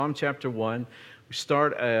Psalm chapter 1. We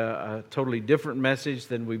start a totally different message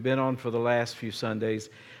than we've been on for the last few Sundays.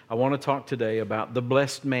 I want to talk today about the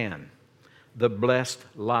blessed man, the blessed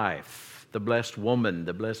life, the blessed woman,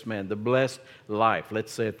 the blessed man, the blessed life.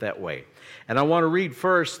 Let's say it that way. And I want to read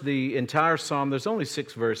first the entire psalm. There's only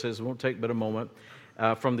 6 verses. It won't take but a moment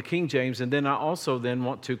from the King James. And then I also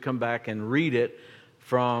want to come back and read it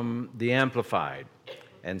from the Amplified.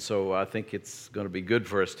 And so I think it's going to be good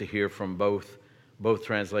for us to hear from both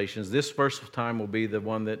translations. This first time will be the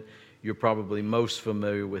one that you're probably most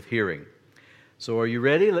familiar with hearing. So are you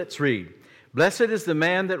ready? Let's read. Blessed is the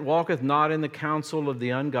man that walketh not in the counsel of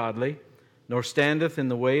the ungodly, nor standeth in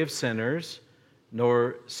the way of sinners,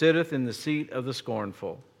 nor sitteth in the seat of the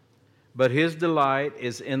scornful. But his delight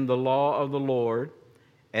is in the law of the Lord,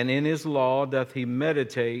 and in his law doth he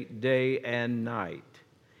meditate day and night.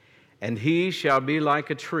 And he shall be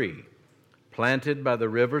like a tree planted by the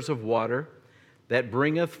rivers of water, that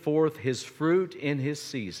bringeth forth his fruit in his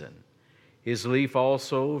season. His leaf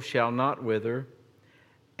also shall not wither,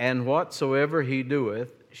 and whatsoever he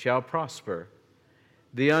doeth shall prosper.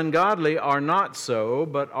 The ungodly are not so,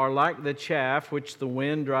 but are like the chaff which the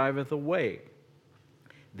wind driveth away.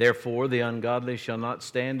 Therefore the ungodly shall not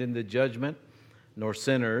stand in the judgment, nor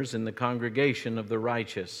sinners in the congregation of the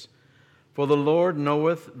righteous. For the Lord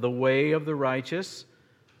knoweth the way of the righteous,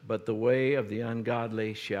 but the way of the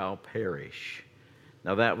ungodly shall perish.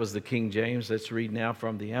 Now that was the King James. Let's read now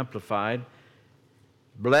from the Amplified.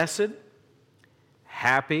 Blessed,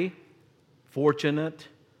 happy, fortunate,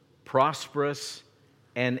 prosperous,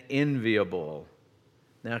 and enviable.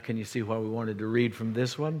 Now can you see why we wanted to read from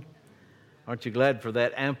this one? Aren't you glad for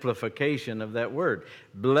that amplification of that word?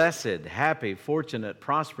 Blessed, happy, fortunate,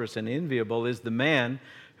 prosperous, and enviable is the man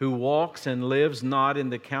who walks and lives not in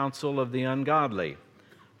the counsel of the ungodly,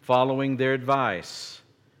 following their advice,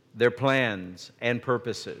 their plans and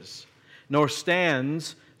purposes, nor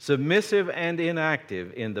stands submissive and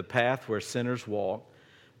inactive in the path where sinners walk,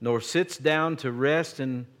 nor sits down to rest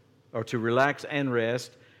or to relax and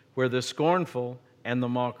rest where the scornful and the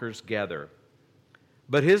mockers gather.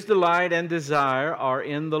 But his delight and desire are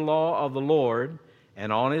in the law of the Lord,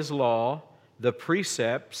 and on his law, the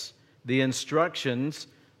precepts, the instructions,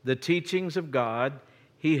 the teachings of God,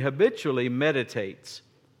 he habitually meditates,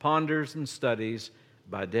 ponders, and studies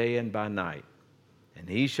by day and by night. And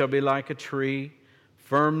he shall be like a tree,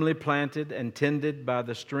 firmly planted and tended by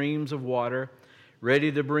the streams of water,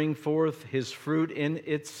 ready to bring forth his fruit in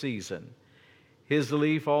its season. His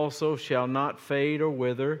leaf also shall not fade or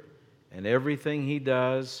wither, and everything he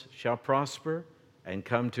does shall prosper and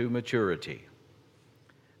come to maturity.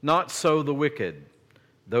 Not so the wicked.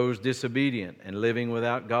 Those disobedient and living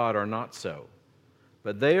without God are not so.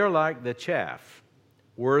 But they are like the chaff,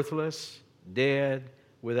 worthless, dead,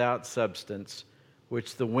 without substance,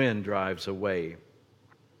 which the wind drives away.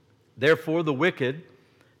 Therefore the wicked,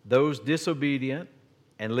 those disobedient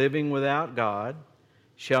and living without God,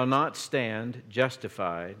 shall not stand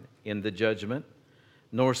justified in the judgment,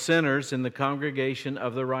 nor sinners in the congregation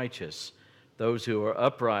of the righteous, those who are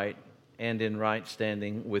upright and in right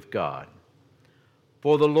standing with God.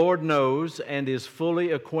 For the Lord knows and is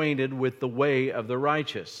fully acquainted with the way of the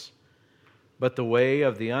righteous, but the way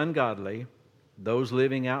of the ungodly, those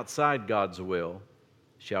living outside God's will,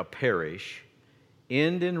 shall perish,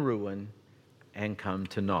 end in ruin, and come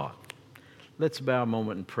to naught. Let's bow a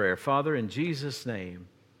moment in prayer. Father, in Jesus' name,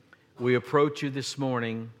 we approach you this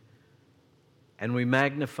morning, and we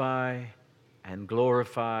magnify and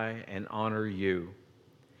glorify and honor you.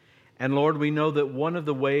 And Lord, we know that one of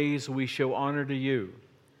the ways we show honor to you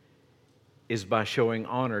is by showing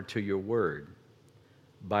honor to your word,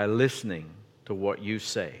 by listening to what you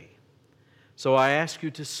say. So I ask you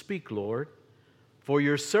to speak, Lord, for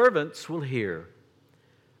your servants will hear.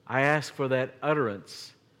 I ask for that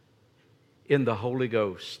utterance in the Holy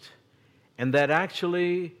Ghost, and that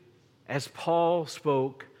actually, as Paul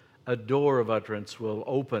spoke, a door of utterance will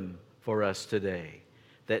open for us today,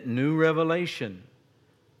 that new revelation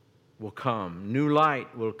will come, new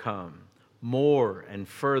light will come, more and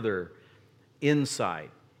further insight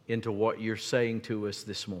into what you're saying to us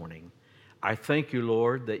this morning. I thank you,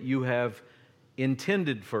 Lord, that you have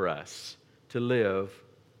intended for us to live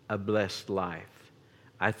a blessed life.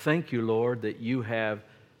 I thank you, Lord, that you have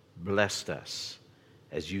blessed us,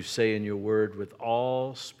 as you say in your word, with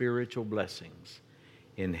all spiritual blessings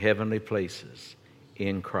in heavenly places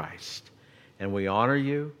in Christ. And we honor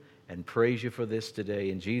you and praise you for this today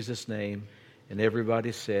in Jesus' name. And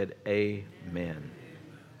everybody said, amen.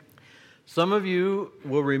 Some of you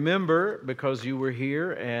will remember, because you were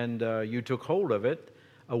here and you took hold of it,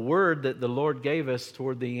 a word that the Lord gave us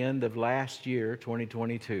toward the end of last year,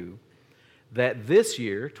 2022, that this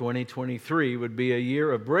year, 2023, would be a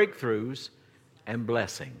year of breakthroughs and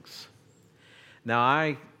blessings. Now,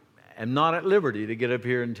 I am not at liberty to get up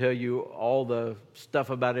here and tell you all the stuff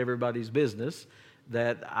about everybody's business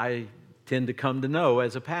that I tend to come to know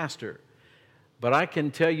as a pastor. But I can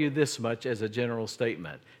tell you this much as a general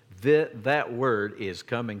statement. That word is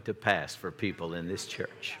coming to pass for people in this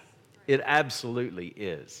church. It absolutely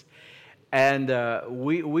is. And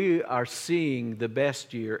we are seeing the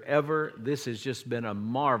best year ever. This has just been a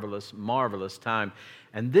marvelous, marvelous time.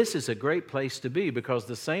 And this is a great place to be because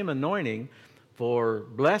the same anointing for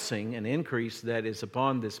blessing and increase that is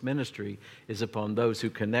upon this ministry is upon those who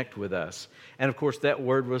connect with us. And of course, that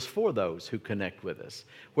word was for those who connect with us.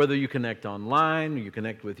 Whether you connect online, you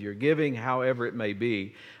connect with your giving, however it may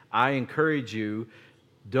be, I encourage you,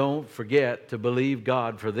 don't forget to believe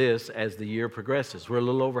God for this as the year progresses. We're a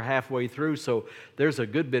little over halfway through, so there's a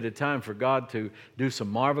good bit of time for God to do some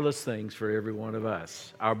marvelous things for every one of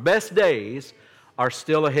us. Our best days are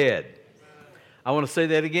still ahead. I want to say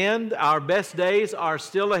that again. Our best days are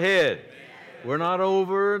still ahead. We're not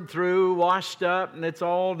over and through, washed up, and it's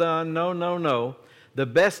all done. No, no, no. The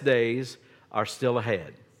best days are still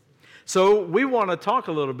ahead. So we want to talk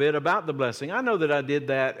a little bit about the blessing. I know that I did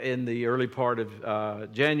that in the early part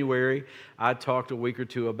of January. I talked a week or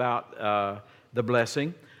two about the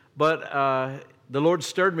blessing. But the Lord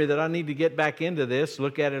stirred me that I need to get back into this,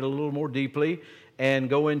 look at it a little more deeply, and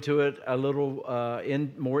go into it a little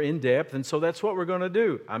more in depth. And so that's what we're going to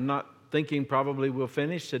do. I'm not thinking probably we'll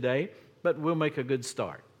finish today, but we'll make a good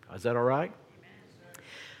start. Is that all right? Amen.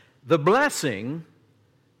 The blessing,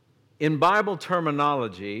 in Bible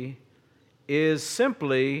terminology, is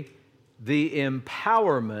simply the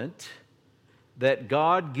empowerment that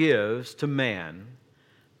God gives to man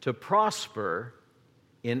to prosper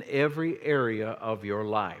in every area of your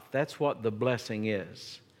life. That's what the blessing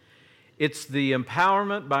is. It's the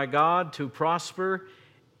empowerment by God to prosper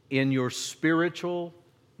in your spiritual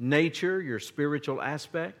nature, your spiritual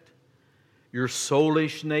aspect, your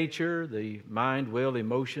soulish nature, the mind, will,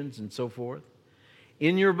 emotions, and so forth,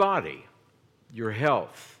 in your body, your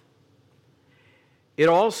health. It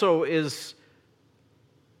also is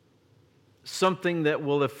something that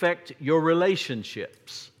will affect your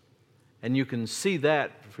relationships. And you can see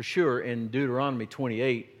that for sure in Deuteronomy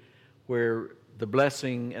 28, where the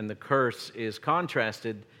blessing and the curse is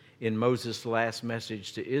contrasted in Moses' last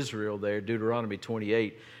message to Israel there, Deuteronomy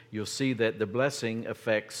 28. You'll see that the blessing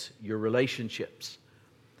affects your relationships.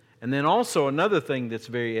 And then also another thing that's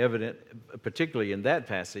very evident, particularly in that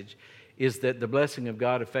passage, is that the blessing of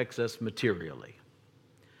God affects us materially.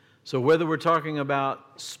 So whether we're talking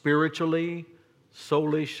about spiritually,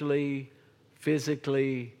 soulishly,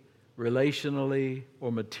 physically, relationally,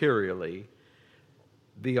 or materially,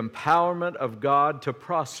 the empowerment of God to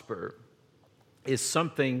prosper is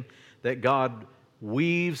something that God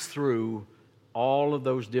weaves through all of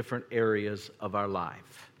those different areas of our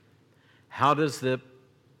life. How does the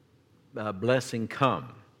blessing come?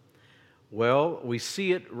 Well, we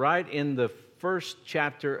see it right in the first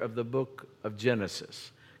chapter of the book of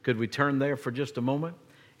Genesis. Could we turn there for just a moment?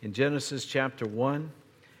 In Genesis chapter 1,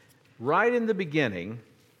 right in the beginning,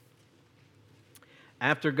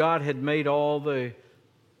 after God had made all the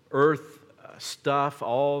earth stuff,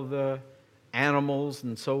 all the animals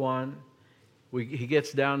and so on, he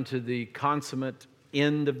gets down to the consummate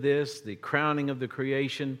end of this, the crowning of the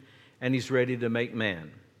creation, and he's ready to make man.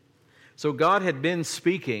 So God had been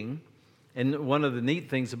speaking, and one of the neat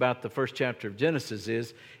things about the first chapter of Genesis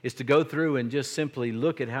is to go through and just simply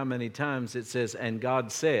look at how many times it says, and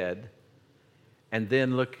God said, and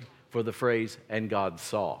then look for the phrase, and God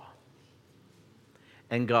saw.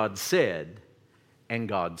 And God said, and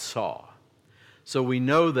God saw. So we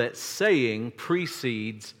know that saying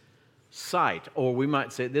precedes sight, or we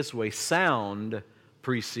might say it this way, sound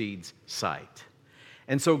precedes sight.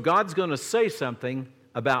 And so God's going to say something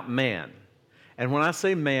about man. And when I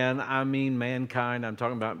say man, I mean mankind. I'm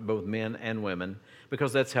talking about both men and women,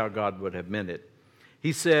 because that's how God would have meant it.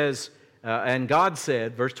 He says, and God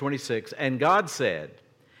said, verse 26, and God said,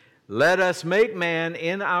 let us make man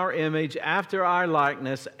in our image after our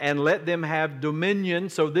likeness, and let them have dominion.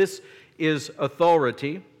 So this is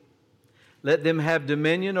authority. Let them have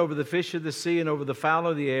dominion over the fish of the sea, and over the fowl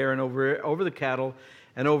of the air, and over the cattle,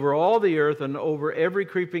 and over all the earth, and over every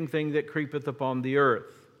creeping thing that creepeth upon the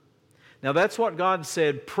earth. Now that's what God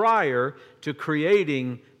said prior to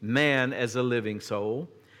creating man as a living soul.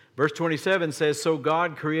 Verse 27 says, so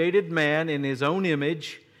God created man in his own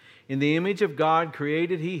image. In the image of God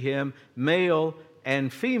created he him, male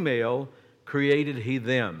and female created He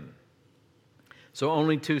them. So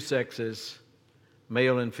only two sexes,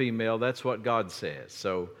 male and female. That's what God says.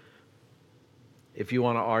 So if you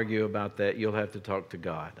want to argue about that, you'll have to talk to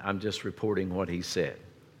God. I'm just reporting what He said.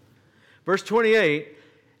 Verse 28,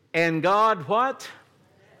 and God what?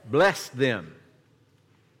 Blessed them.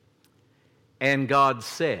 And God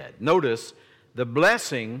said. Notice, the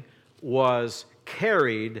blessing was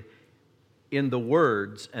carried in the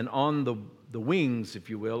words and on the wings, if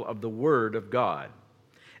you will, of the Word of God.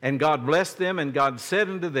 And God blessed them, and God said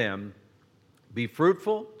unto them, be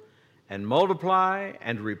fruitful, and multiply,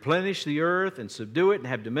 and replenish the earth, and subdue it, and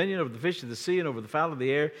have dominion over the fish of the sea, and over the fowl of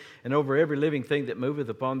the air, and over every living thing that moveth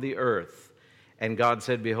upon the earth. And God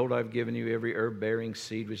said, behold, I have given you every herb-bearing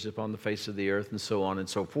seed which is upon the face of the earth, and so on and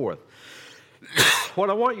so forth. What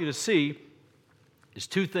I want you to see is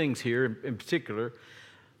two things here in particular.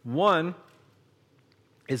 One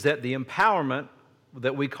is that the empowerment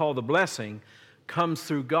that we call the blessing comes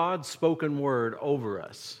through God's spoken word over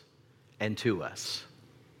us and to us.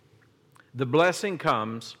 The blessing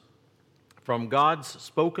comes from God's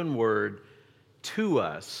spoken word to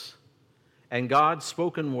us and God's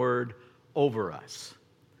spoken word over us.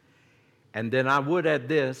 And then I would add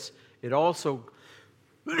this, it also,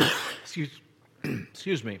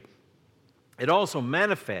 excuse me, it also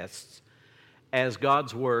manifests as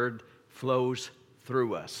God's word flows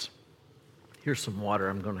through us. Here's some water.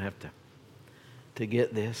 I'm going to have to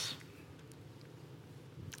get this.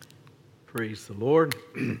 Praise the Lord.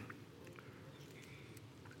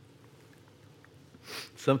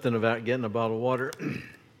 Something about getting a bottle of water.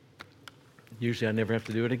 Usually I never have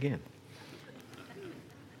to do it again.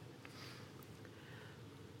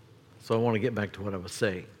 So I want to get back to what I was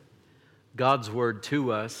saying. God's word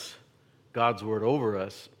to us, God's word over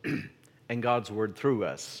us, and God's word through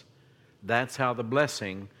us. That's how the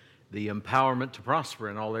blessing, the empowerment to prosper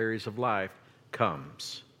in all areas of life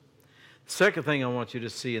comes. Second thing I want you to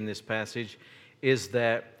see in this passage is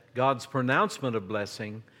that God's pronouncement of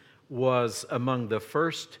blessing was among the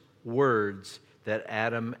first words that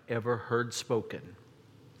Adam ever heard spoken.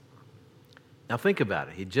 Now think about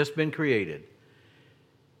it. He'd just been created.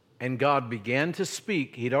 And God began to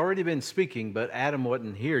speak. He'd already been speaking, but Adam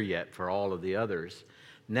wasn't here yet for all of the others.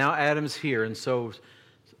 Now Adam's here, and so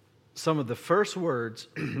some of the first words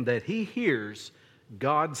that he hears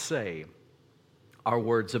God say are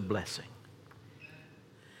words of blessing.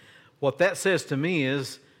 What that says to me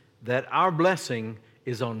is that our blessing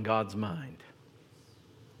is on God's mind.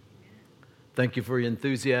 Thank you for your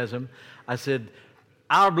enthusiasm. I said,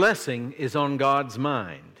 our blessing is on God's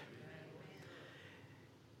mind.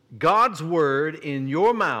 God's word in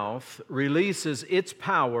your mouth releases its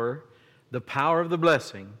power, the power of the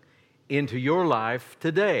blessing, into your life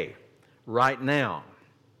today, right now.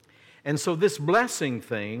 And so this blessing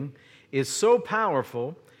thing is so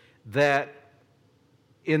powerful that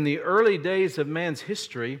in the early days of man's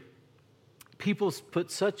history, people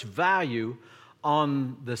put such value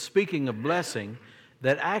on the speaking of blessing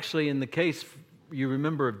that actually in the case, you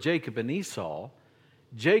remember, of Jacob and Esau,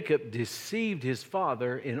 Jacob deceived his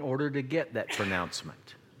father in order to get that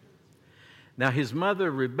pronouncement. Now his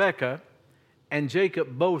mother Rebekah and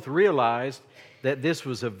Jacob both realized that this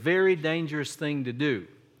was a very dangerous thing to do.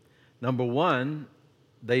 Number one,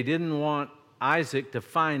 they didn't want Isaac to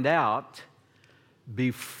find out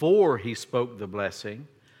before he spoke the blessing,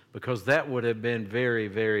 because that would have been very,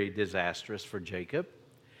 very disastrous for Jacob.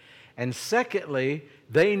 And secondly,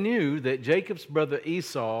 they knew that Jacob's brother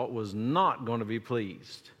Esau was not going to be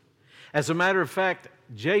pleased. As a matter of fact,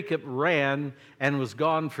 Jacob ran and was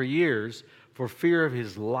gone for years for fear of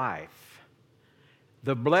his life.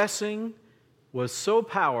 The blessing was so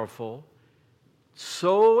powerful,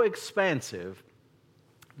 so expansive,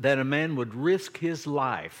 that a man would risk his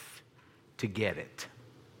life to get it.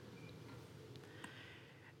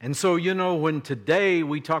 And so, you know, when today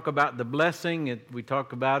we talk about the blessing, we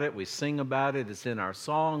talk about it, we sing about it, it's in our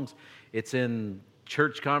songs, it's in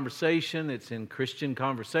church conversation, it's in Christian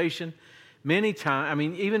conversation. Many times, I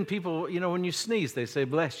mean, even people, you know, when you sneeze, they say,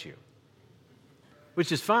 bless you,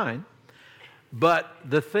 which is fine. But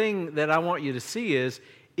the thing that I want you to see is,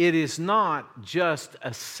 it is not just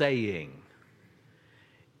a saying.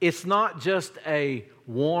 It's not just a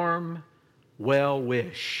warm well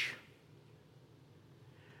wish.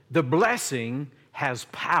 The blessing has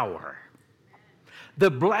power.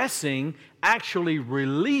 The blessing actually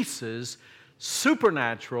releases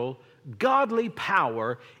supernatural, godly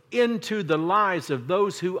power into the lives of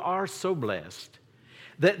those who are so blessed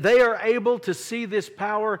that they are able to see this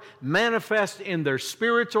power manifest in their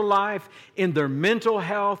spiritual life, in their mental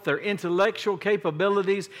health, their intellectual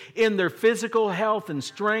capabilities, in their physical health and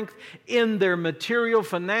strength, in their material,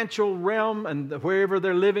 financial realm, and wherever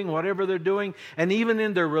they're living, whatever they're doing, and even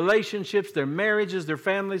in their relationships, their marriages, their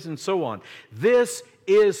families, and so on. This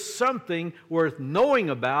is something worth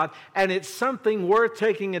knowing about, and it's something worth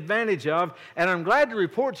taking advantage of. And I'm glad to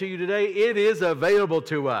report to you today, it is available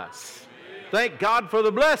to us. Thank God for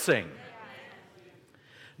the blessing.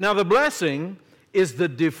 Now, the blessing is the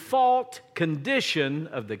default condition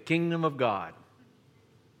of the kingdom of God.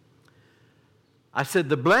 I said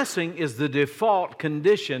the blessing is the default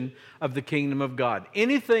condition of the kingdom of God.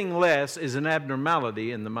 Anything less is an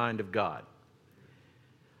abnormality in the mind of God.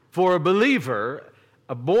 For a believer,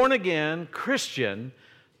 a born-again Christian,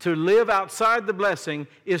 to live outside the blessing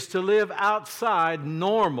is to live outside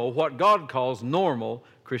normal, what God calls normal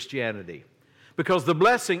Christianity. Because the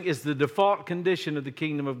blessing is the default condition of the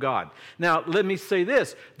kingdom of God. Now, let me say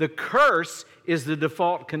this. The curse is the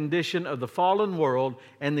default condition of the fallen world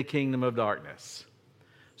and the kingdom of darkness.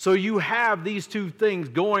 So you have these two things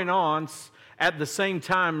going on at the same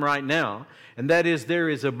time right now. And that is, there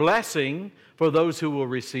is a blessing for those who will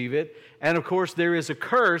receive it. And of course, there is a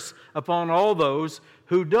curse upon all those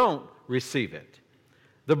who don't receive it.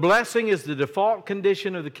 The blessing is the default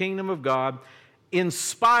condition of the kingdom of God in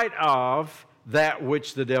spite of that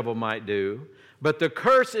which the devil might do. But the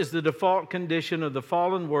curse is the default condition of the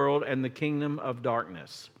fallen world and the kingdom of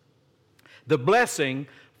darkness. The blessing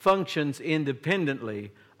functions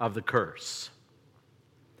independently of the curse.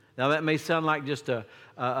 Now that may sound like just a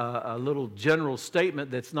little general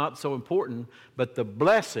statement that's not so important, but the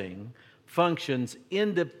blessing functions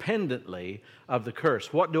independently of the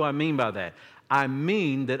curse. What do I mean by that? I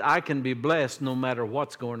mean that I can be blessed no matter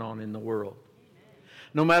what's going on in the world.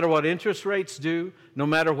 No matter what interest rates do, no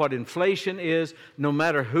matter what inflation is, no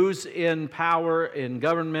matter who's in power in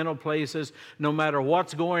governmental places, no matter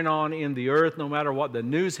what's going on in the earth, no matter what the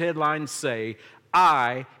news headlines say,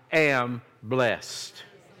 I am blessed.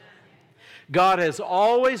 God has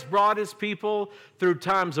always brought His people through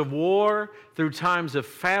times of war, through times of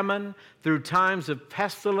famine, through times of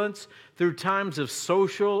pestilence, through times of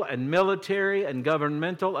social and military and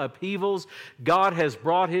governmental upheavals. God has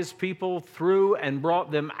brought His people through and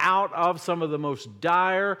brought them out of some of the most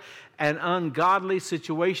dire and ungodly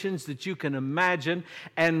situations that you can imagine,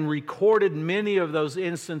 and recorded many of those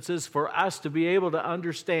instances for us to be able to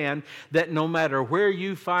understand that no matter where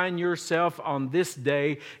you find yourself on this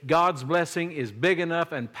day, God's blessing is big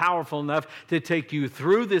enough and powerful enough to take you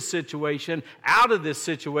through this situation, out of this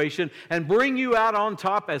situation, and bring you out on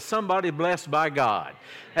top as somebody blessed by God.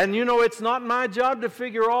 And you know, it's not my job to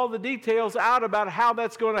figure all the details out about how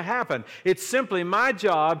that's going to happen. It's simply my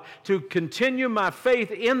job to continue my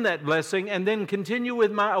faith in that blessing and then continue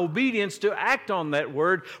with my obedience to act on that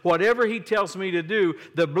word, whatever He tells me to do.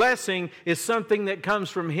 The blessing is something that comes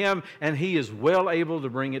from Him, and He is well able to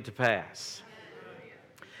bring it to pass.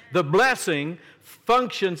 The blessing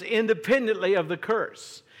functions independently of the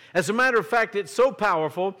curse. As a matter of fact, it's so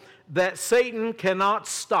powerful that Satan cannot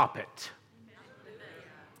stop it.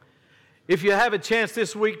 If you have a chance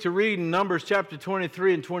this week to read in Numbers chapter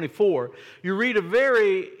 23 and 24, you read a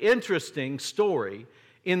very interesting story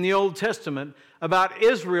in the Old Testament about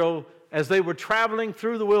Israel as they were traveling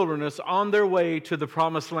through the wilderness on their way to the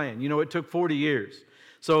Promised Land. You know, it took 40 years,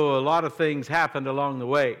 so a lot of things happened along the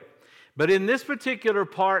way. But in this particular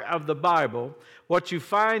part of the Bible, what you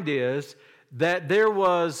find is that there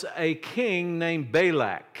was a king named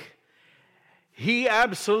Balak. He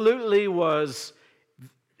absolutely was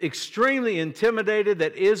extremely intimidated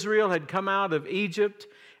that Israel had come out of Egypt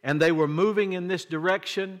and they were moving in this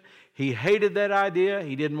direction. He hated that idea.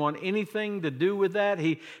 He didn't want anything to do with that.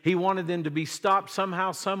 He wanted them to be stopped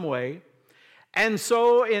somehow, some way. And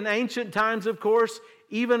so in ancient times, of course,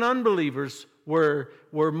 even unbelievers were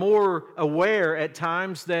more aware at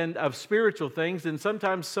times than of spiritual things than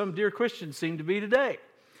sometimes some dear Christians seem to be today.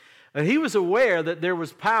 And he was aware that there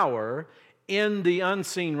was power in the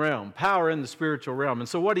unseen realm, power in the spiritual realm. And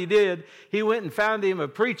so what he did, he went and found him a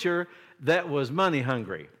preacher that was money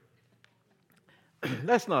hungry.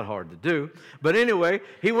 That's not hard to do. But anyway,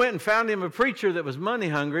 he went and found him a preacher that was money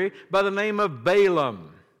hungry by the name of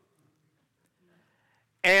Balaam.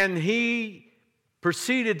 And he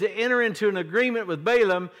proceeded to enter into an agreement with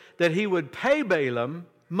Balaam that he would pay Balaam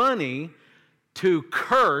money to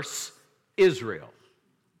curse Israel.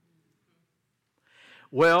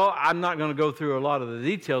 Well, I'm not going to go through a lot of the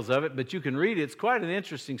details of it, but you can read it. It's quite an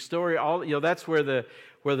interesting story. That's where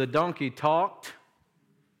the donkey talked.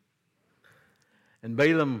 And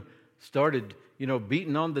Balaam started,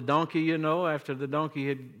 beating on the donkey, after the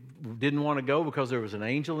donkey didn't want to go because there was an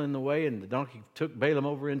angel in the way, and the donkey took Balaam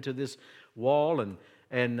over into this wall, and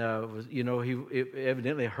it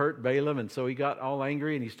evidently hurt Balaam, and so he got all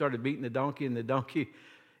angry, and he started beating the donkey, and the donkey,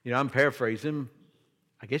 I'm paraphrasing.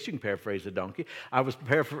 I guess you can paraphrase the donkey.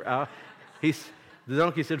 The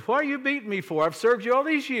donkey said, "Why are you beating me for? I've served you all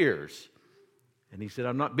these years." And he said,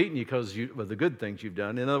 "I'm not beating you because of the good things you've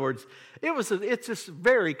done." In other words, it's just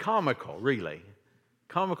very comical, really.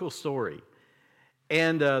 Comical story.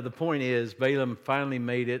 And the point is, Balaam finally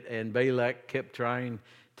made it, and Balak kept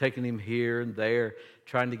taking him here and there,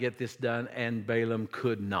 trying to get this done, and Balaam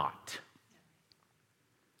could not.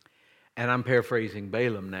 And I'm paraphrasing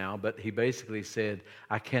Balaam now, but he basically said,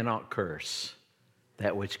 "I cannot curse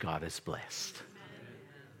that which God has blessed."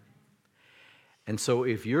 And so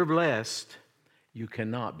if you're blessed, you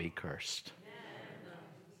cannot be cursed.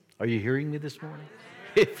 Are you hearing me this morning?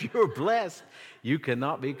 If you're blessed, you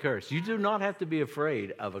cannot be cursed. You do not have to be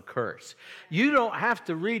afraid of a curse. You don't have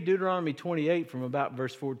to read Deuteronomy 28 from about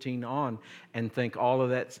verse 14 on and think all of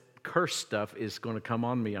that curse stuff is going to come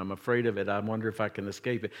on me. I'm afraid of it. I wonder if I can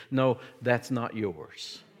escape it. No, that's not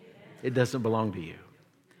yours. It doesn't belong to you.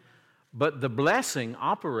 But the blessing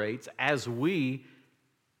operates as we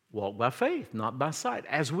walk by faith, not by sight,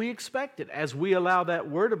 as we expect it, as we allow that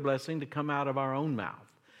word of blessing to come out of our own mouth.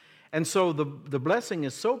 And so the blessing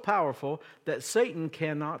is so powerful that Satan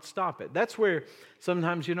cannot stop it. That's where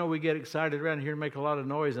sometimes, we get excited around here and make a lot of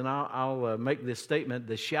noise, and I'll make this statement: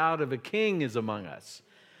 the shout of a king is among us.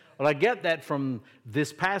 Well, I get that from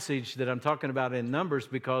this passage that I'm talking about in Numbers,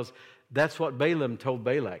 because that's what Balaam told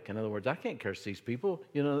Balak. In other words, I can't curse these people,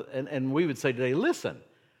 and we would say today, listen,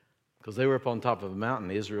 because they were up on top of a mountain,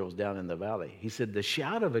 Israel's down in the valley. He said, the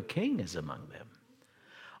shout of a king is among them.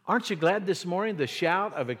 Aren't you glad this morning the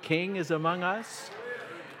shout of a king is among us?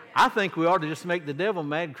 I think we ought to just make the devil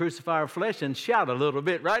mad, crucify our flesh, and shout a little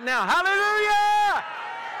bit right now. Hallelujah!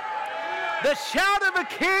 The shout of a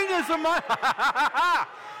king is among us.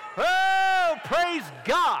 Oh, praise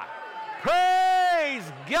God.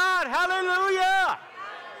 Praise God. Hallelujah.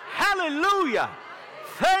 Hallelujah.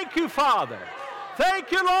 Thank you, Father.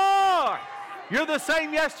 Thank you, Lord. You're the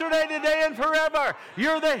same yesterday, today, and forever.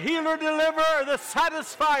 You're the healer, deliverer, the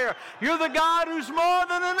satisfier. You're the God who's more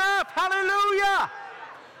than enough. Hallelujah.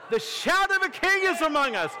 The shout of a king is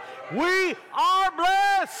among us. We are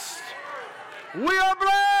blessed. We are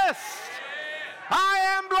blessed. I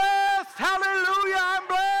am blessed. Hallelujah. I'm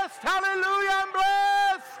blessed. Hallelujah. I'm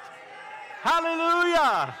blessed.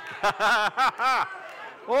 Hallelujah.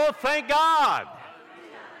 Oh, thank God.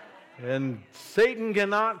 And Satan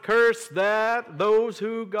cannot curse those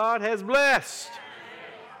who God has blessed.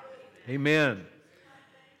 Amen.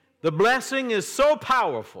 The blessing is so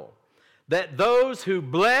powerful that those who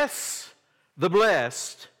bless the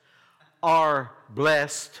blessed are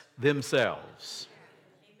blessed themselves.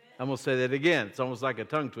 I'm going to say that again. It's almost like a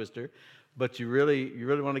tongue twister, but you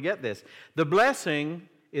really want to get this. The blessing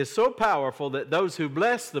is so powerful that those who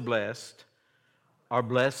bless the blessed are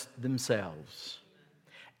blessed themselves.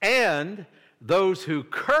 And those who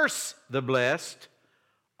curse the blessed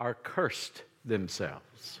are cursed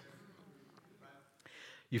themselves.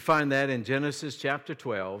 You find that in Genesis chapter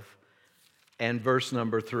 12 and verse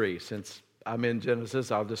number 3. Since I'm in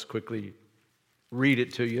Genesis, I'll just quickly read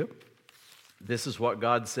it to you. This is what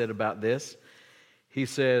God said about this. He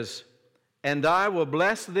says, "And I will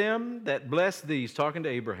bless them that bless thee," he's talking to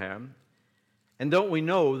Abraham. And don't we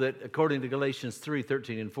know that according to Galatians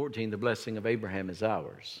 3:13 and 14, the blessing of Abraham is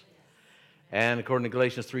ours? And according to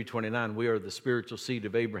Galatians 3:29, we are the spiritual seed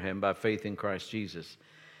of Abraham by faith in Christ Jesus.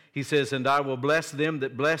 He says, "And I will bless them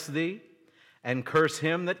that bless thee, and curse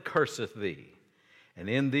him that curseth thee. And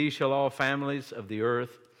in thee shall all families of the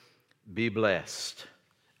earth be blessed."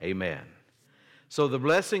 Amen. So the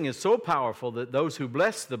blessing is so powerful that those who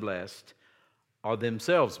bless the blessed are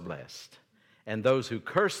themselves blessed. And those who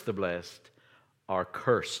curse the blessed are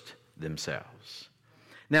cursed themselves.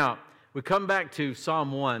 Now, we come back to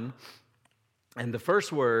Psalm 1, and the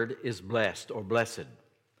first word is blessed or blessed.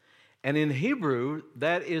 And in Hebrew,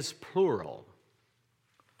 that is plural.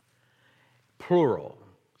 Plural.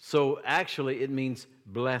 So actually, it means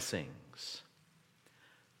blessings.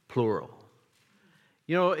 Plural.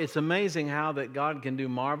 It's amazing how that God can do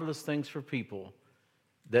marvelous things for people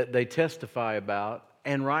that they testify about,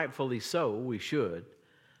 and rightfully so, we should,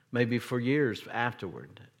 maybe for years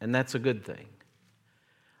afterward, and that's a good thing.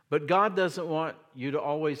 But God doesn't want you to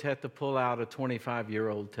always have to pull out a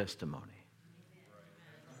 25-year-old testimony.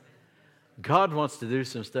 God wants to do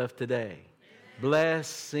some stuff today.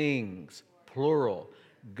 Blessings, plural.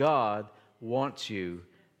 God wants you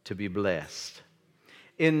to be blessed.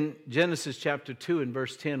 In Genesis chapter 2 and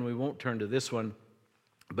verse 10, we won't turn to this one,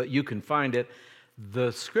 but you can find it.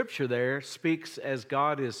 The scripture there speaks as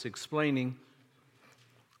God is explaining,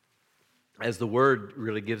 as the Word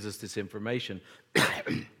really gives us this information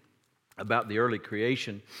about the early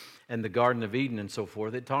creation and the Garden of Eden and so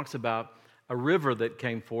forth. It talks about a river that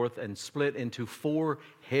came forth and split into 4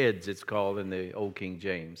 heads, it's called in the Old King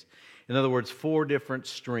James. In other words, 4 different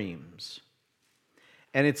streams.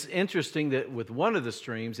 And it's interesting that with one of the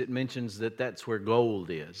streams, it mentions that that's where gold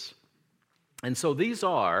is. And so these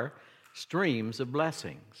are streams of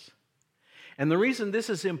blessings. And the reason this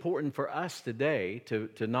is important for us today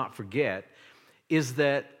to not forget is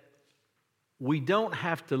that we don't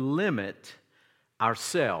have to limit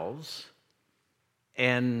ourselves,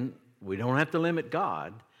 and we don't have to limit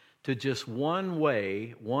God to just one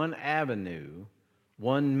way, one avenue,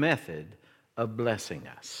 one method of blessing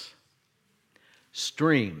us.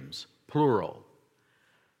 Streams, plural.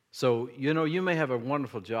 So, you may have a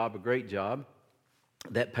wonderful job, a great job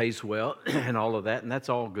that pays well and all of that, and that's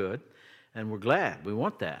all good, and we're glad. We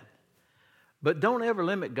want that. But don't ever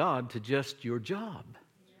limit God to just your job.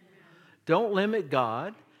 Don't limit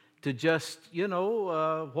God to just,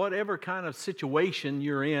 whatever kind of situation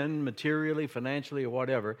you're in, materially, financially, or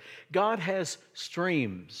whatever. God has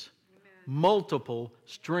streams, multiple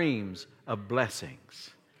streams of blessings.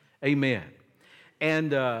 Amen.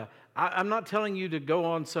 And I'm not telling you to go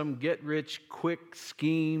on some get-rich-quick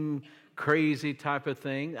scheme, crazy type of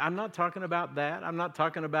thing. I'm not talking about that. I'm not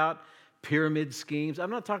talking about pyramid schemes.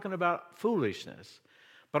 I'm not talking about foolishness.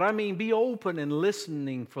 But I mean, be open and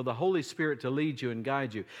listening for the Holy Spirit to lead you and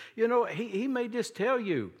guide you. He may just tell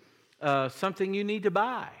you something you need to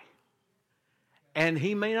buy. And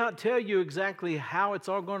He may not tell you exactly how it's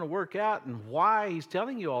all going to work out and why He's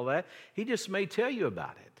telling you all that. He just may tell you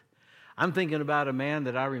about it. I'm thinking about a man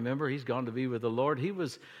that I remember. He's gone to be with the Lord. He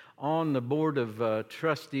was on the board of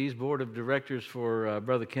trustees, board of directors for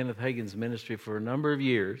Brother Kenneth Hagin's ministry for a number of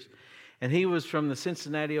years. And he was from the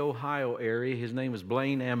Cincinnati, Ohio area. His name was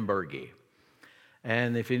Blaine Ambergy.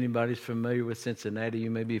 And if anybody's familiar with Cincinnati,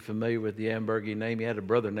 you may be familiar with the Ambergy name. He had a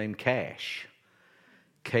brother named Cash,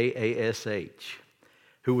 K-A-S-H,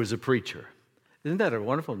 who was a preacher. Isn't that a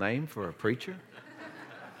wonderful name for a preacher?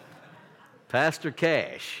 Pastor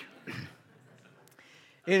Cash.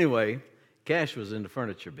 Anyway, Cash was in the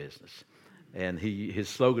furniture business. And his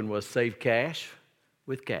slogan was, "Save cash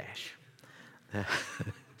with cash."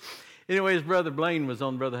 Anyway, his brother Blaine was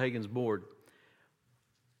on Brother Hagin's board.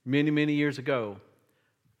 Many, many years ago,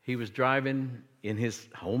 he was driving in his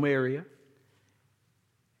home area,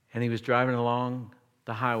 and he was driving along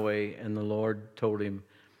the highway, and the Lord told him,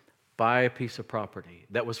 buy a piece of property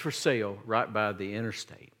that was for sale right by the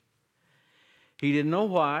interstate. He didn't know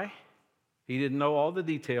why. He didn't know all the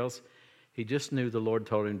details. He just knew the Lord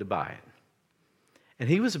told him to buy it. And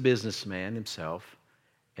he was a businessman himself,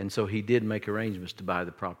 and so he did make arrangements to buy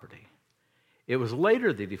the property. It was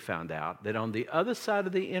later that he found out that on the other side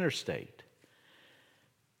of the interstate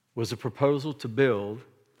was a proposal to build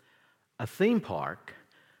a theme park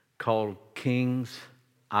called Kings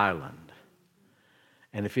Island.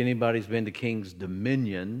 And if anybody's been to Kings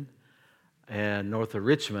Dominion and north of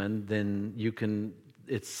Richmond, then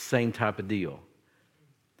it's the same type of deal.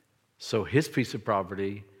 So his piece of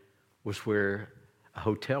property was where a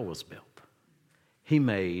hotel was built. He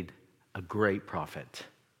made a great profit.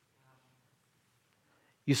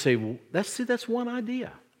 You say, well, that's one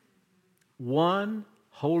idea. One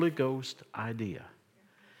Holy Ghost idea.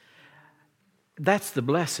 That's the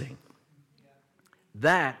blessing.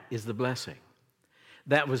 That is the blessing.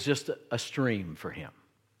 That was just a stream for him.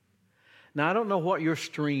 Now, I don't know what your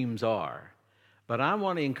streams are, but I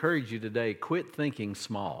want to encourage you today, quit thinking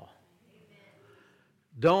small.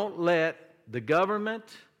 Don't let the government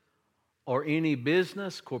or any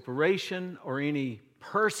business, corporation, or any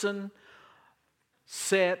person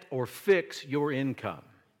set or fix your income.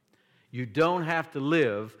 You don't have to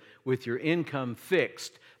live with your income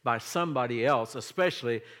fixed by somebody else,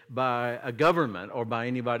 especially by a government or by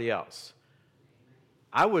anybody else.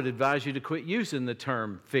 I would advise you to quit using the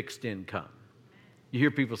term fixed income. You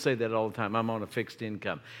hear people say that all the time, I'm on a fixed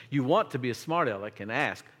income. You want to be a smart aleck and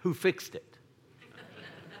ask, who fixed it?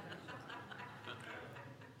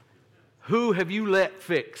 Who have you let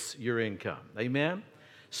fix your income? Amen?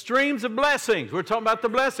 Streams of blessings. We're talking about the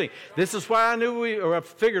blessing. This is why I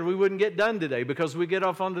figured we wouldn't get done today, because we get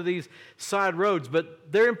off onto these side roads,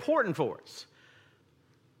 but they're important for us.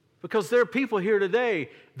 Because there are people here today,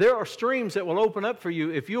 there are streams that will open up for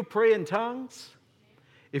you if you'll pray in tongues,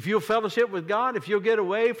 If you'll fellowship with God, if you'll get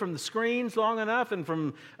away from the screens long enough and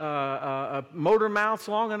from motor mouths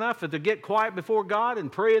long enough and to get quiet before God and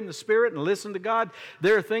pray in the Spirit and listen to God,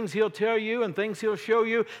 there are things He'll tell you and things He'll show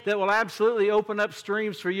you that will absolutely open up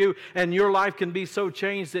streams for you, and your life can be so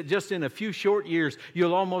changed that just in a few short years,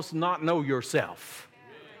 you'll almost not know yourself.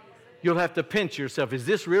 You'll have to pinch yourself. Is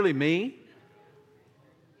this really me?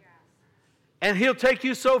 And He'll take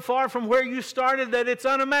you so far from where you started that it's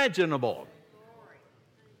unimaginable.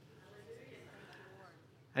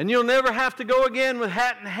 And you'll never have to go again with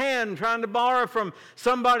hat in hand trying to borrow from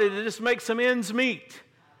somebody to just make some ends meet.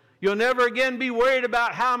 You'll never again be worried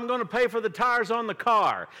about how I'm going to pay for the tires on the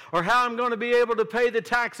car, or how I'm going to be able to pay the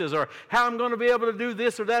taxes, or how I'm going to be able to do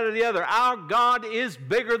this or that or the other. Our God is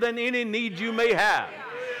bigger than any need you may have.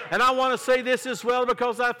 And I want to say this as well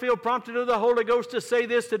because I feel prompted of the Holy Ghost to say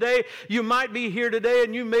this today. You might be here today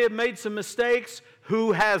and you may have made some mistakes.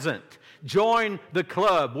 Who hasn't? Join the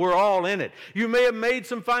club. We're all in it. You may have made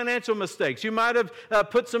some financial mistakes. You might have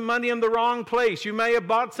put some money in the wrong place. You may have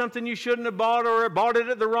bought something you shouldn't have bought, or bought it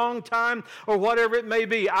at the wrong time, or whatever it may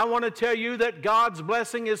be. I want to tell you that God's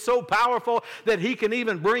blessing is so powerful that He can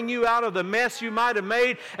even bring you out of the mess you might have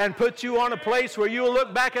made and put you on a place where you'll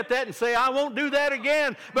look back at that and say, I won't do that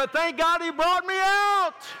again. But thank God He brought me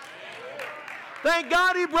out. Thank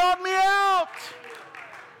God He brought me out.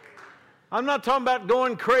 I'm not talking about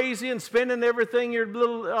going crazy and spending everything your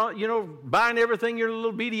little, buying everything your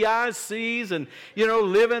little beady eyes sees, and,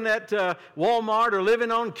 living at Walmart, or living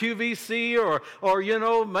on QVC,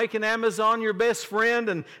 or making Amazon your best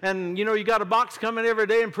friend, and you got a box coming every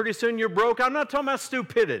day and pretty soon you're broke. I'm not talking about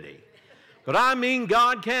stupidity. But I mean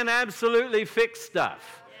God can absolutely fix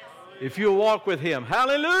stuff if you walk with Him.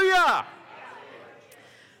 Hallelujah!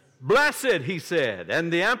 Blessed, He said.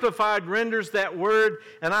 And the Amplified renders that word,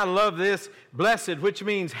 and I love this, blessed, which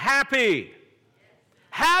means happy.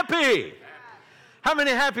 Happy. How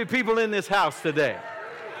many happy people in this house today?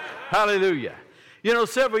 Hallelujah.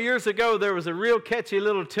 Several years ago, there was a real catchy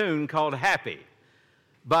little tune called Happy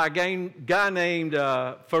by a guy named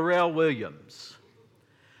Pharrell Williams.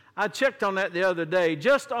 I checked on that the other day.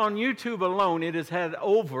 Just on YouTube alone, it has had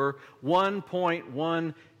over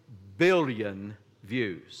 1.1 billion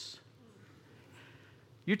views.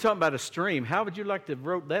 You're talking about a stream. How would you like to have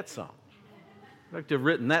wrote that song? Like to have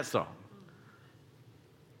written that song?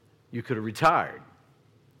 You could have retired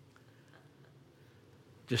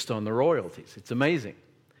just on the royalties. It's amazing.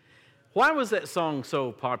 Why was that song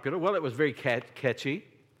so popular? Well, it was very catchy.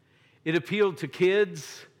 It appealed to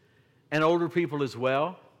kids and older people as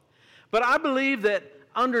well. But I believe that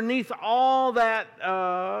underneath all that,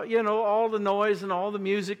 all the noise and all the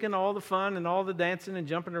music and all the fun and all the dancing and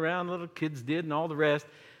jumping around little kids did and all the rest,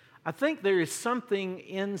 I think there is something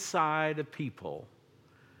inside of people.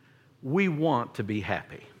 We want to be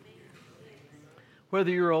happy.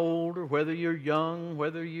 Whether you're old or whether you're young,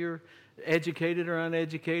 whether you're educated or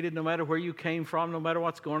uneducated, no matter where you came from, no matter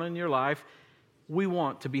what's going on in your life, we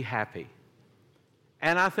want to be happy.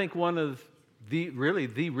 And I think one of the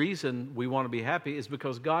reason we want to be happy is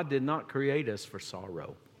because God did not create us for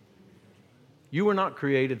sorrow. You were not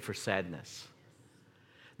created for sadness.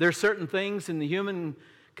 There are certain things in the human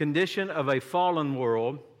condition of a fallen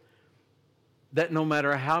world that no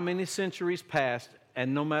matter how many centuries pass,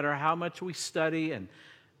 and no matter how much we study, and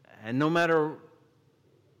no matter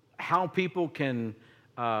how people can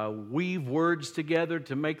weave words together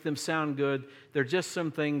to make them sound good, there are just some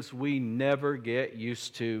things we never get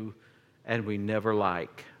used to and we never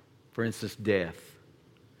like. For instance, death.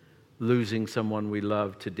 Losing someone we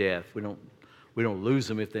love to death. We don't lose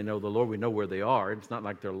them if they know the Lord. We know where they are. It's not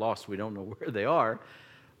like they're lost. We don't know where they are,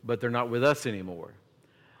 but they're not with us anymore.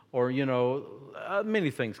 Or,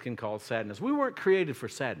 many things can cause sadness. We weren't created for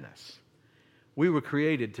sadness. We were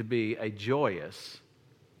created to be a joyous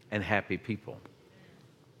and happy people.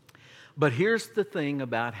 But here's the thing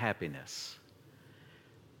about happiness.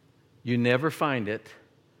 You never find it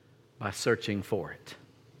by searching for it.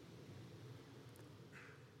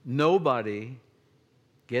 Nobody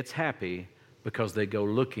gets happy because they go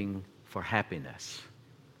looking for happiness.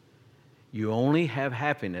 You only have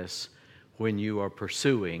happiness when you are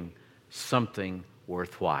pursuing something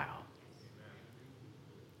worthwhile.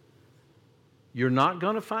 You're not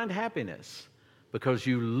going to find happiness because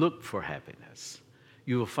you look for happiness.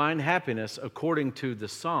 You will find happiness according to the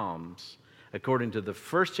Psalms, according to the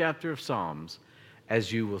first chapter of Psalms,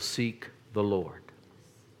 as you will seek the Lord.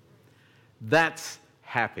 That's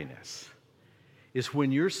happiness. It's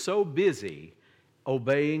when you're so busy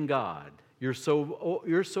obeying God, you're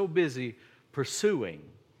so busy pursuing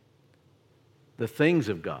the things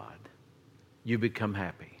of God, you become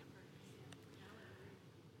happy.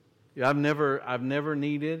 I've never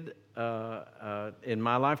needed in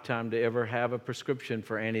my lifetime to ever have a prescription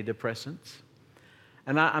for antidepressants.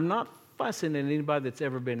 And I'm not fussing at anybody that's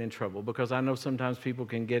ever been in trouble, because I know sometimes people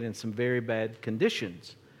can get in some very bad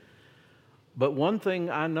conditions. But one thing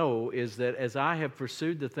I know is that as I have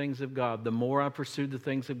pursued the things of God, the more I pursue the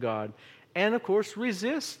things of God, and of course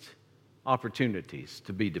resist opportunities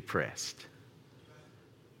to be depressed.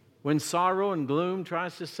 When sorrow and gloom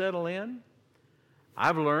tries to settle in,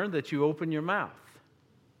 I've learned that you open your mouth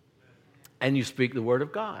and you speak the word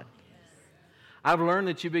of God. I've learned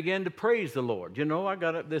that you begin to praise the Lord. You know, I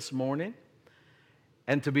got up this morning,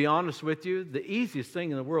 and to be honest with you, the easiest thing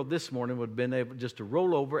in the world this morning would have been able just to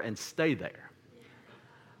roll over and stay there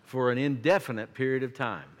for an indefinite period of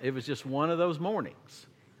time. It was just one of those mornings.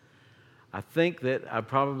 I think that I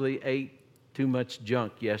probably ate too much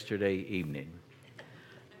junk yesterday evening,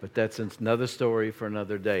 but that's another story for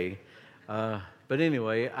another day. But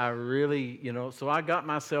anyway, I really, so I got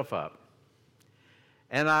myself up,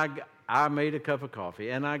 and I made a cup of coffee,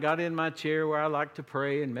 and I got in my chair where I like to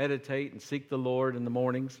pray and meditate and seek the Lord in the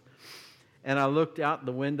mornings. And I looked out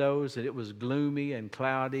the windows, and it was gloomy and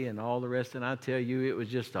cloudy and all the rest. And I tell you, it was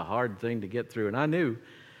just a hard thing to get through. And I knew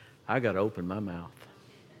I got to open my mouth.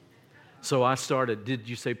 So I started, did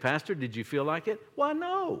you say, Pastor, did you feel like it? Why,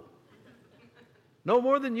 no. No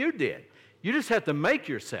more than you did. You just have to make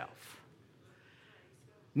yourself.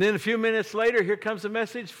 And then a few minutes later, here comes a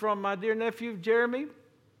message from my dear nephew, Jeremy.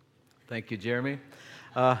 Thank you, Jeremy.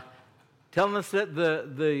 Telling us that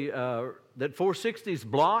that 460 is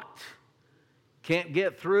blocked, can't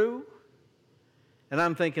get through. And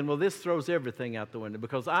I'm thinking, well, this throws everything out the window,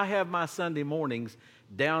 because I have my Sunday mornings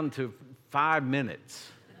down to 5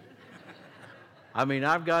 minutes. I mean,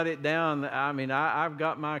 I've got it down. I mean, I've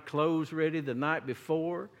got my clothes ready the night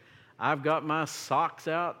before. I've got my socks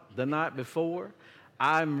out the night before.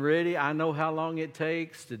 I'm ready. I know how long it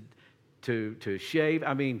takes to shave.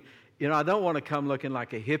 I mean, I don't want to come looking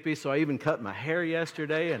like a hippie, so I even cut my hair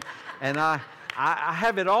yesterday, and I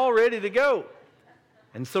have it all ready to go.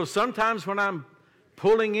 And so sometimes when I'm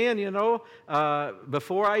pulling in,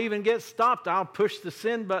 before I even get stopped, I'll push the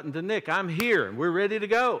send button to Nick. I'm here, and we're ready to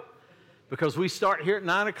go. Because we start here at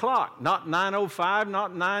 9 o'clock, not 9:05,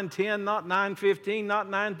 not 9:10, not 9:15, not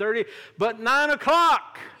 9:30, but 9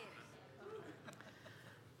 o'clock.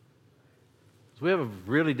 So we have a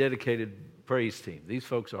really dedicated praise team. These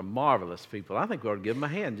folks are marvelous people. I think we ought to give them a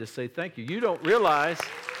hand. Just say thank you. You don't realize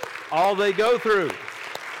all they go through.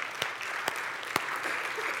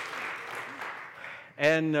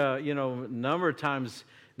 And, a number of times,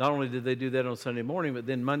 not only did they do that on Sunday morning, but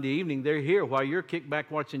then Monday evening, they're here while you're kicked back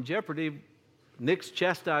watching Jeopardy. Nick's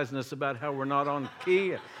chastising us about how we're not on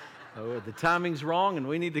key. The timing's wrong, and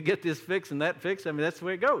we need to get this fixed and that fixed. I mean, that's the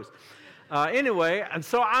way it goes. Anyway, and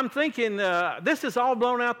so I'm thinking, this is all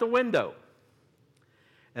blown out the window.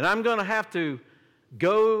 And I'm going to have to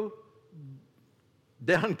go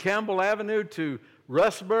down Campbell Avenue to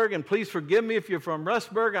Rustburg. And please forgive me if you're from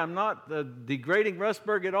Rustburg. I'm not degrading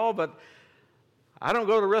Rustburg at all, but I don't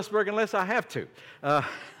go to Rustburg unless I have to.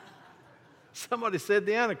 Somebody said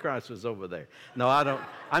the Antichrist was over there. No, I don't.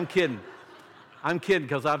 I'm kidding. I'm kidding,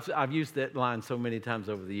 because I've used that line so many times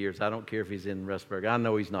over the years. I don't care if he's in Rustburg. I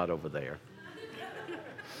know he's not over there.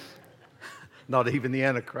 Not even the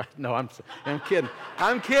Antichrist. No, I'm kidding.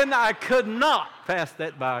 I'm kidding. I could not pass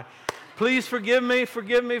that by. Please forgive me.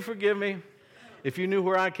 If you knew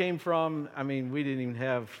where I came from, I mean, we didn't even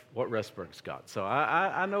have what Rustburg's got. So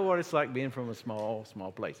I know what it's like being from a small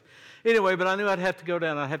place. Anyway, but I knew I'd have to go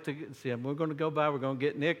down. I'd have to see him. We're going to go by. We're going to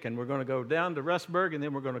get Nick, and we're going to go down to Rustburg, and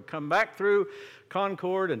then we're going to come back through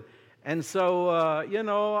Concord. And so,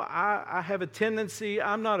 I have a tendency.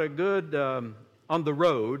 I'm not a good, on the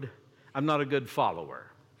road, I'm not a good follower.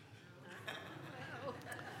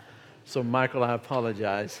 So, Michael, I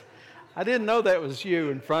apologize. I didn't know that was you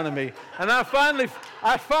in front of me, and I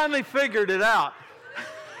finally figured it out.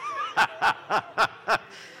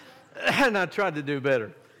 And I tried to do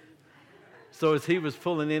better. So as he was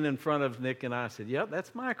pulling in front of Nick and I said, "Yep,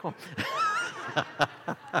 that's Michael."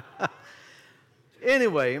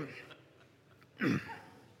 Anyway,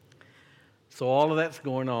 so all of that's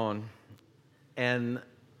going on, and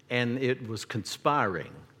it was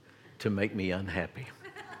conspiring to make me unhappy.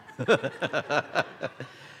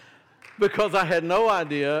 Because I had no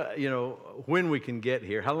idea, when we can get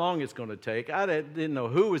here, how long it's going to take. I didn't know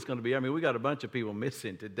who was going to be. I mean, we got a bunch of people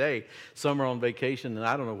missing today. Some are on vacation, and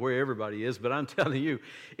I don't know where everybody is. But I'm telling you,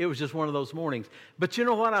 it was just one of those mornings. But you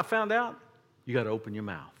know what I found out? You got to open your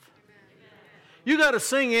mouth. You got to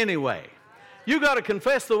sing anyway. You got to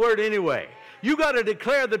confess the word anyway. You got to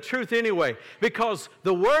declare the truth anyway, because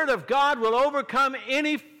the Word of God will overcome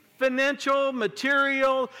any financial,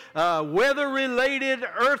 material, weather-related,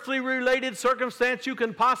 earthly-related circumstance you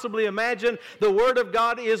can possibly imagine. The Word of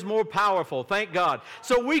God is more powerful, thank God.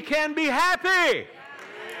 So we can be happy.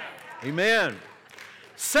 Amen.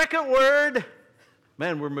 Second word,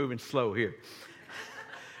 man, we're moving slow here.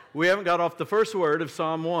 We haven't got off the first word of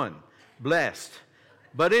Psalm 1, blessed.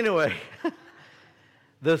 But anyway,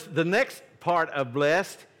 the next part of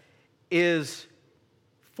blessed is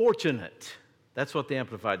fortunate. That's what the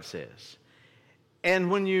Amplified says. And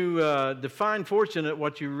when you define fortunate,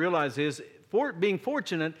 what you realize is being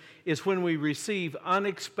fortunate is when we receive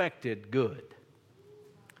unexpected good.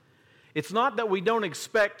 It's not that we don't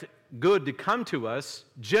expect good to come to us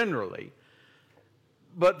generally,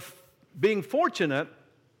 but being fortunate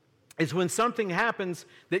is when something happens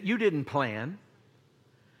that you didn't plan.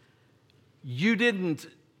 You didn't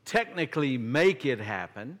technically make it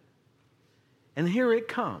happen, and here it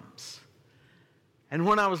comes. And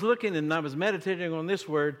when I was looking and I was meditating on this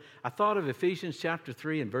word, I thought of Ephesians chapter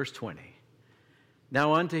 3 and verse 20.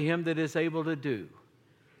 Now unto him that is able to do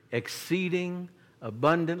exceeding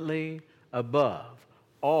abundantly above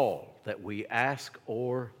all that we ask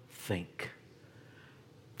or think.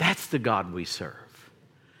 That's the God we serve.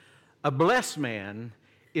 A blessed man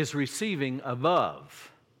is receiving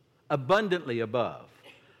above, abundantly above,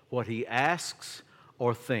 what he asks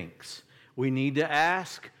or thinks. We need to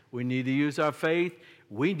ask. We need to use our faith.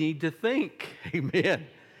 We need to think. Amen.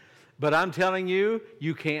 But I'm telling you,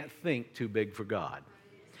 you can't think too big for God.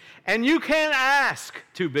 And you can't ask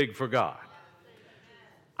too big for God.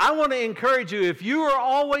 I want to encourage you, if you are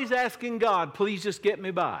always asking God, please just get me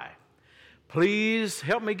by. Please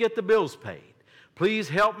help me get the bills paid. Please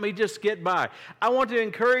help me just get by. I want to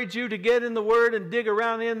encourage you to get in the Word and dig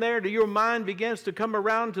around in there till your mind begins to come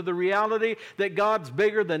around to the reality that God's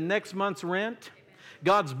bigger than next month's rent.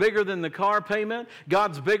 God's bigger than the car payment.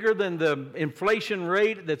 God's bigger than the inflation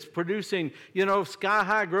rate that's producing,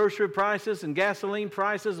 sky-high grocery prices and gasoline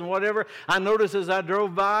prices and whatever. I noticed as I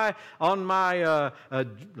drove by on my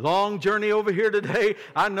long journey over here today,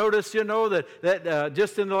 I noticed, that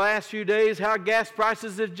just in the last few days how gas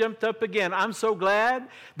prices have jumped up again. I'm so glad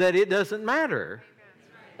that it doesn't matter.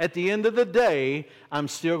 At the end of the day, I'm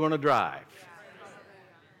still going to drive.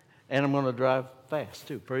 And I'm going to drive fast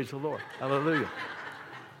too. Praise the Lord. Hallelujah.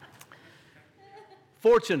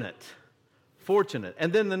 Fortunate.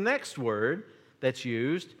 And then the next word that's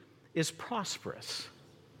used is prosperous.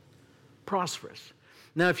 Prosperous.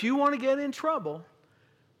 Now, if you want to get in trouble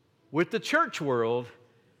with the church world,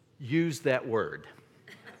 use that word.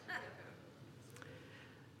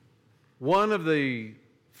 One of the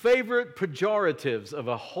favorite pejoratives of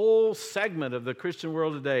a whole segment of the Christian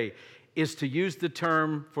world today is to use the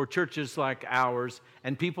term for churches like ours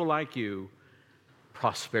and people like you,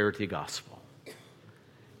 prosperity gospel.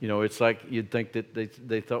 It's like you'd think that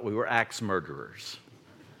they thought we were axe murderers.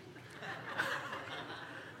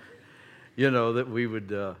 That we would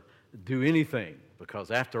do anything, because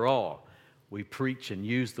after all, we preach and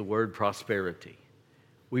use the word prosperity.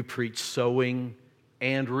 We preach sowing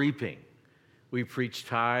and reaping. We preach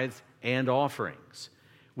tithes and offerings.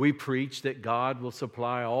 We preach that God will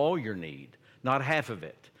supply all your need, not half of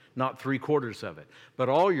it, not 3/4 of it, but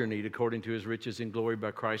all your need according to his riches in glory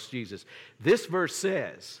by Christ Jesus. This verse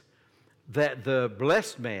says that the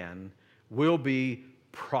blessed man will be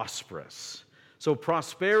prosperous. So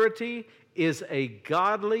prosperity is a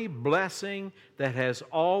godly blessing that has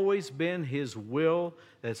always been his will,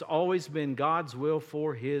 that's always been God's will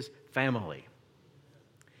for his family.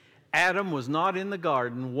 Adam was not in the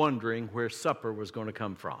garden wondering where supper was going to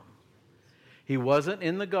come from. He wasn't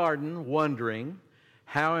in the garden wondering,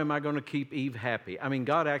 how am I going to keep Eve happy?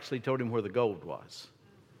 God actually told him where the gold was.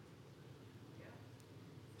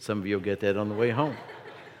 Some of you will get that on the way home.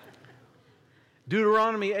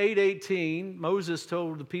 Deuteronomy 8:18, Moses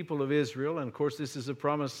told the people of Israel, and of course this is a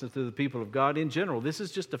promise to the people of God in general. This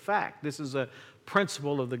is just a fact. This is a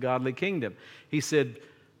principle of the godly kingdom. He said,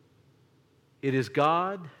 it is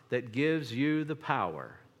God that gives you the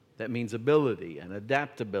power. That means ability and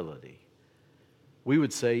adaptability. We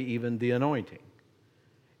would say even the anointing.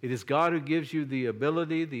 It is God who gives you the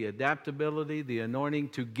ability, the adaptability, the anointing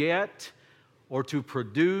to get or to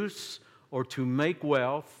produce or to make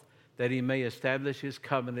wealth, that he may establish his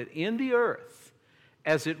covenant in the earth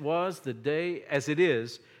as it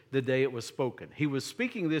is the day it was spoken. He was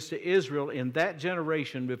speaking this to Israel in that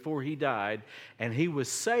generation before he died, and he was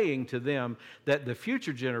saying to them that the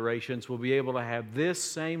future generations will be able to have this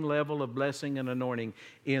same level of blessing and anointing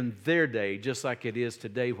in their day, just like it is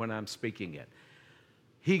today when I'm speaking it.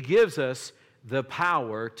 He gives us the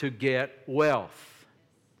power to get wealth.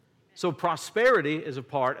 So prosperity is a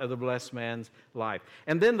part of the blessed man's life.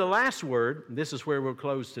 And then the last word, and this is where we'll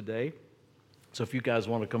close today. So if you guys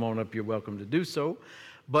want to come on up, you're welcome to do so.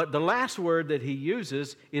 But the last word that he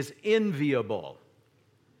uses is enviable.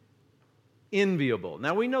 Enviable.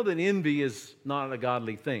 Now we know that envy is not a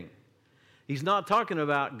godly thing. He's not talking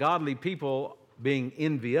about godly people being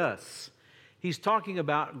envious. He's talking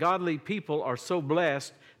about godly people are so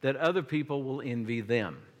blessed that other people will envy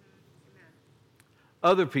them.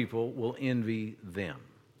 Other people will envy them.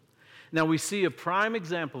 Now we see a prime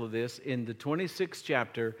example of this in the 26th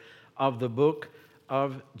chapter of the book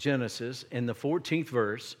of Genesis, in the 14th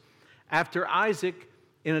verse. After Isaac,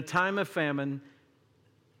 in a time of famine,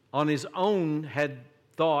 on his own had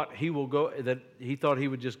thought he thought he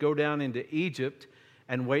would just go down into Egypt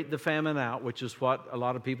and wait the famine out, which is what a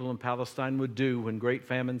lot of people in Palestine would do when great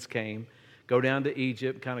famines came. Go down to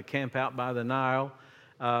Egypt, kind of camp out by the Nile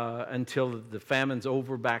until the famine's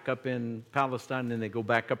over back up in Palestine, and then they go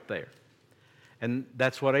back up there. And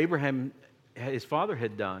that's what Abraham, his father,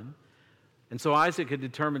 had done. And so Isaac had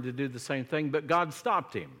determined to do the same thing, but God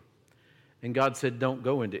stopped him. And God said, don't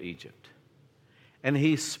go into Egypt. And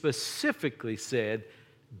he specifically said,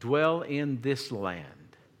 dwell in this land.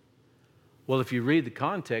 Well, if you read the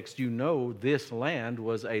context, you know this land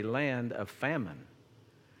was a land of famine.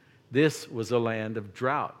 This was a land of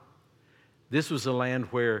drought. This was a land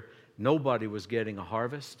where nobody was getting a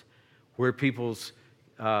harvest, where people's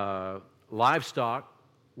livestock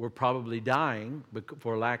were probably dying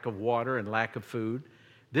for lack of water and lack of food.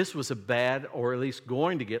 This was a bad, or at least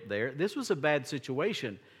going to get there, this was a bad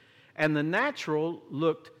situation. And the natural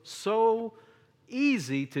looked so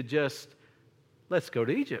easy to just, let's go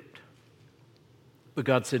to Egypt. But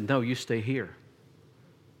God said, no, you stay here.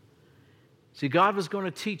 See, God was going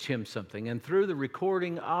to teach him something. And through the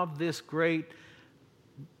recording of this great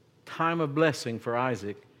time of blessing for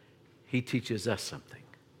Isaac, he teaches us something.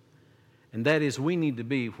 And that is, we need to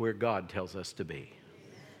be where God tells us to be.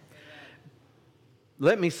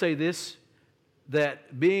 Let me say this,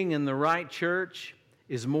 that being in the right church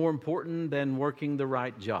is more important than working the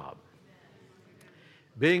right job.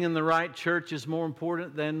 Being in the right church is more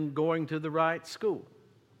important than going to the right school.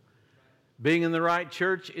 Being in the right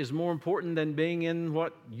church is more important than being in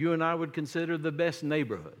what you and I would consider the best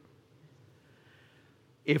neighborhood.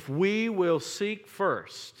 If we will seek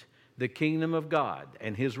first the kingdom of God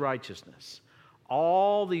and his righteousness,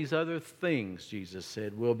 all these other things, Jesus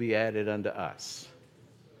said, will be added unto us.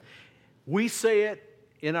 We say it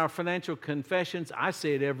in our financial confessions. I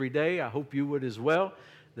say it every day. I hope you would as well.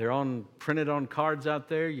 They're printed on cards out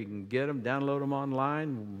there. You can get them, download them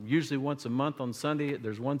online. Usually once a month on Sunday.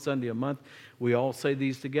 There's one Sunday a month. We all say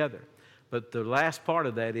these together. But the last part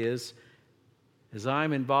of that is, as I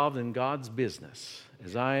am involved in God's business,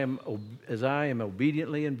 as I am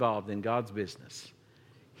obediently involved in God's business,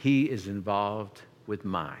 he is involved with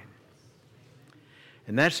mine.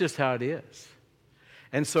 And that's just how it is.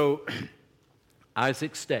 And so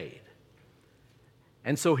Isaac stayed.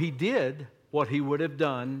 And so he did what he would have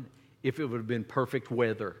done if it would have been perfect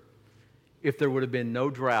weather. If there would have been no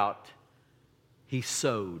drought, he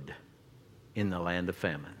sowed in the land of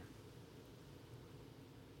famine.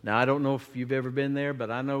 Now, I don't know if you've ever been there,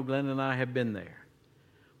 but I know Glenn and I have been there.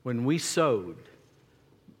 When we sowed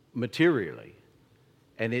materially,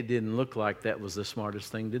 and it didn't look like that was the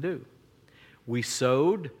smartest thing to do. We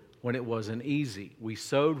sowed when it wasn't easy. We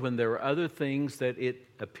sowed when there were other things that it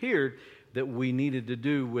appeared that we needed to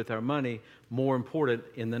do with our money more important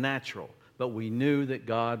in the natural. But we knew that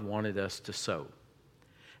God wanted us to sow.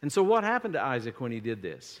 And so what happened to Isaac when he did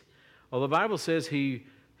this? Well, the Bible says he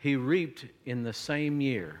reaped in the same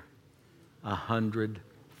year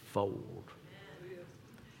 100-fold.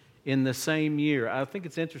 In the same year. I think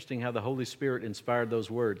it's interesting how the Holy Spirit inspired those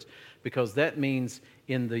words, because that means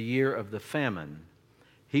in the year of the famine,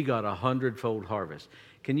 he got 100-fold harvest.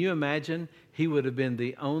 Can you imagine? He would have been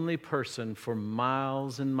the only person for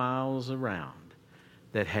miles and miles around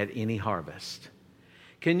that had any harvest.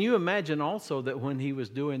 Can you imagine also that when he was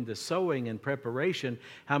doing the sowing and preparation,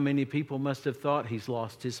 how many people must have thought he's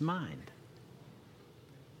lost his mind?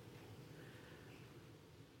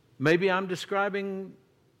 Maybe I'm describing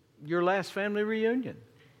your last family reunion,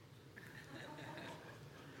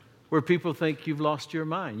 where people think you've lost your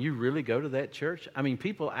mind. You really go to that church? I mean,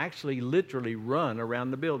 people actually literally run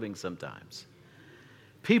around the building sometimes.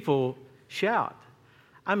 People shout.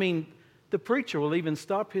 I mean, the preacher will even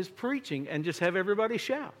stop his preaching and just have everybody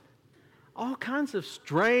shout. All kinds of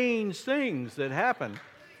strange things that happen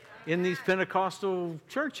in these Pentecostal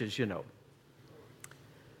churches, you know.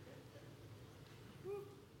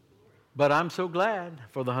 But I'm so glad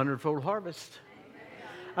for the hundredfold harvest.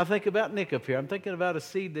 I think about Nick up here. I'm thinking about a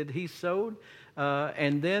seed that he sowed,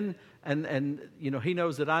 and then he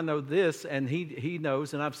knows that I know this, and he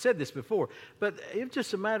knows, and I've said this before. But it's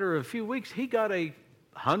just a matter of a few weeks. He got a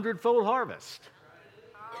hundredfold harvest.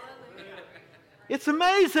 It's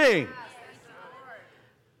amazing.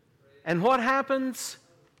 And what happens?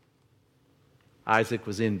 Isaac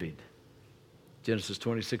was envied. Genesis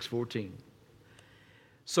 26:14.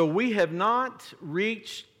 So we have not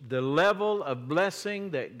reached the level of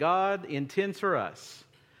blessing that God intends for us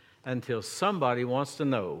until somebody wants to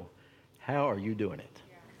know, how are you doing it?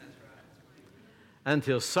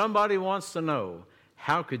 Until somebody wants to know,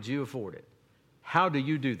 how could you afford it? How do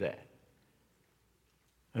you do that?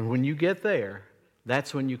 And when you get there,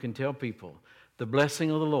 that's when you can tell people, the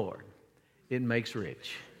blessing of the Lord, it makes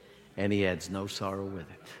rich, and He adds no sorrow with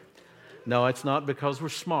it. No, it's not because we're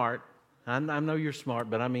smart. I know you're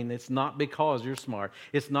smart, but I mean, it's not because you're smart.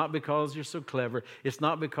 It's not because you're so clever. It's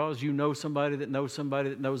not because you know somebody that knows somebody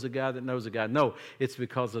that knows a guy that knows a guy. No, it's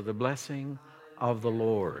because of the blessing of the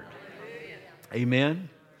Lord. Amen?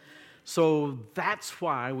 So that's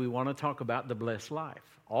why we want to talk about the blessed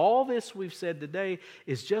life. All this we've said today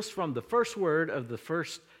is just from the first word of the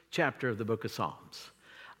first chapter of the book of Psalms.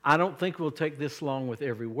 I don't think we'll take this long with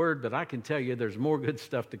every word, but I can tell you there's more good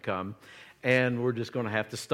stuff to come, and we're just going to have to stop.